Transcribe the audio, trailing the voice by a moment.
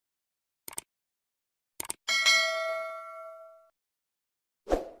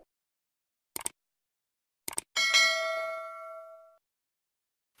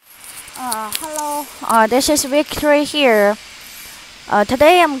Hello, this is Victory here.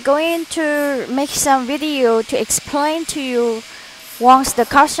 Today I'm going to make some video to explain to you once the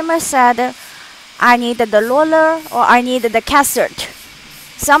customer said I need the roller or I need the cassette.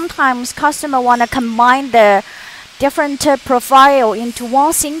 Sometimes customer want to combine the different profile into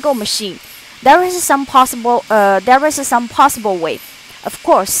one single machine. There is some possible way, of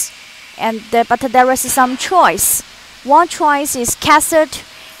course, but there is some choice. One choice is cassette,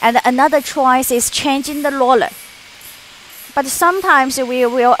 and another choice is changing the roller. But sometimes we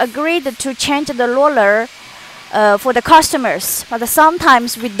will agree to change the roller for the customers, but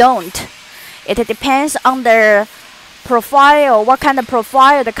sometimes we don't. It depends on the profile, what kind of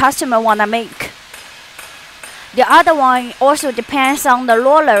profile the customer want to make. The other one also depends on the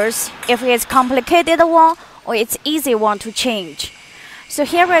rollers, if it's complicated one or it's easy one to change. So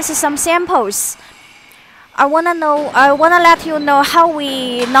here is some samples. I wanna let you know how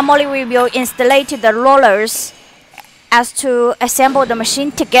we normally will install the rollers as to assemble the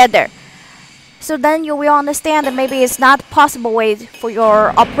machine together. So then you will understand that maybe it's not possible way for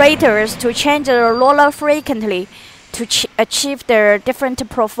your operators to change the roller frequently to achieve their different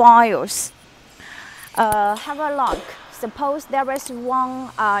profiles. Have a look. Suppose there is one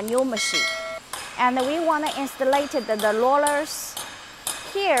new machine, and we want to install the rollers.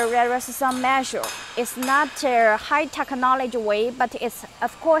 Here there is some measure. It's not a high technology way, but it's,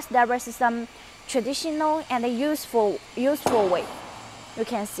 of course, there is some traditional and useful way. You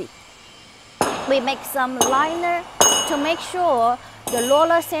can see. We make some liner to make sure the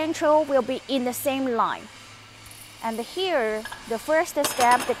roller central will be in the same line. And here, the first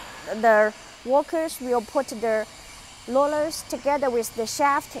step, the workers will put the rollers together with the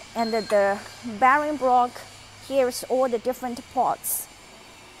shaft and the bearing block. Here's all the different parts.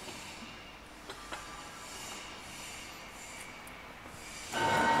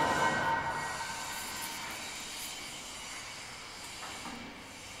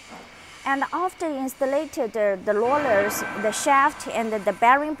 And after installed the rollers, the shaft and the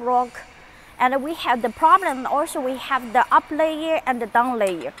bearing block, and we have the problem also, we have the up layer and the down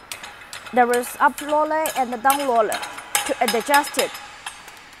layer. There is up roller and the down roller to adjust it.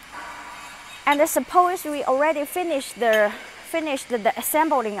 And suppose we already finished the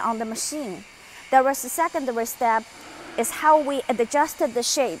assembling on the machine. There is a secondary step, is how we adjusted the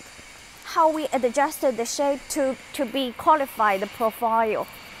shape. How we adjusted the shape to be qualified the profile.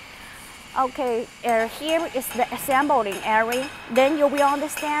 Okay, here is the assembling area. Then you will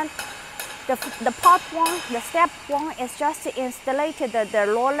understand the part one, the step one is just to install the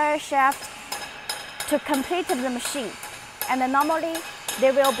roller shaft to complete the machine. And normally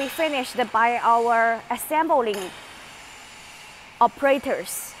they will be finished by our assembling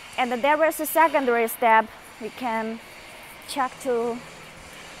operators. And there is a secondary step. We can check to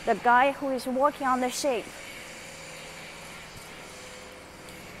the guy who is working on the shape.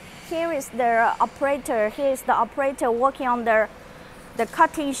 Here is the operator. Here is the operator working on the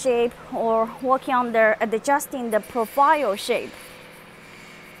cutting shape or working on adjusting the profile shape.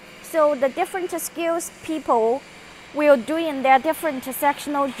 So the different skills people will do in their different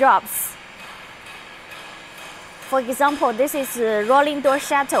sectional jobs. For example, this is a rolling door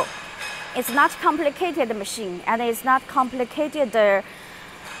shuttle. It's not complicated machine, and it's not complicated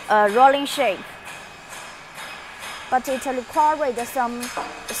rolling shape. But it requires some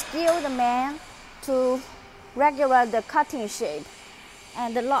skilled man to regulate the cutting shape.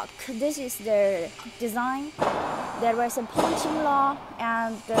 And look, this is the design. There is a punching law,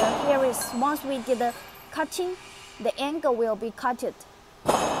 and here is, once we did the cutting, the angle will be cut.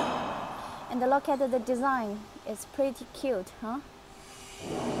 And look at the design. It's pretty cute, huh?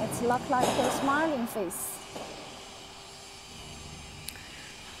 It's look like a smiling face.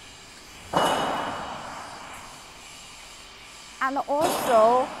 And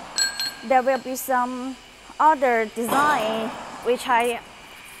also, there will be some other design which I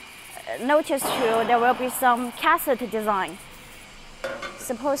noticed too. There will be some cassette design.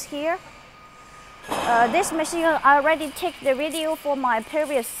 Suppose here, this machine I already take the video for my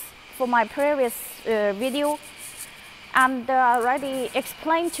previous video, and I already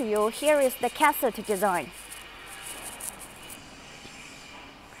explained to you. Here is the cassette design.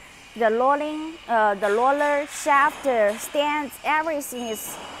 The roller shaft, stands, everything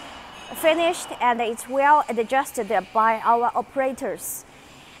is finished and it's well adjusted by our operators.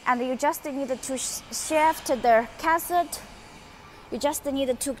 And you just need to shaft the cassette. You just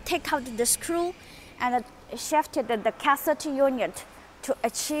need to take out the screw and shaft the cassette unit to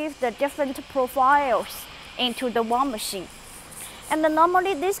achieve the different profiles into the one machine. And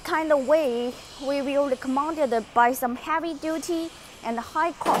normally this kind of way we will recommend it by some heavy duty and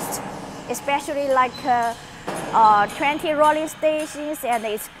high cost especially like 20 rolling stations and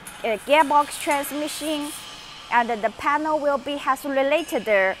its gearbox transmission, and the panel will be has related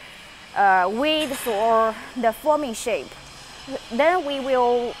width or the forming shape. Then we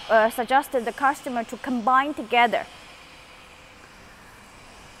will suggest the customer to combine together.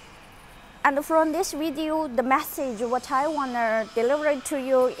 And from this video, the message what I want to deliver to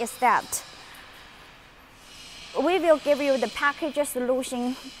you is that we will give you the package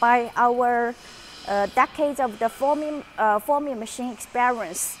solution by our decades of the forming machine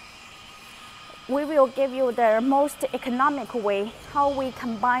experience. We will give you the most economic way how we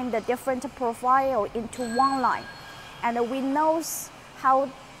combine the different profile into one line. And we know how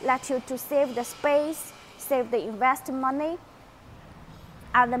let you to save the space, save the invest money,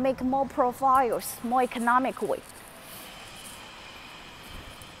 and make more profiles, more economic way.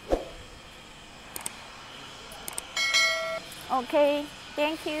 Okay,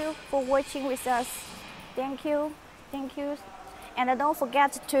 thank you for watching with us. Thank you, and don't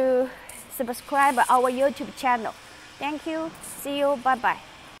forget to subscribe our YouTube channel. Thank you, see you, bye bye.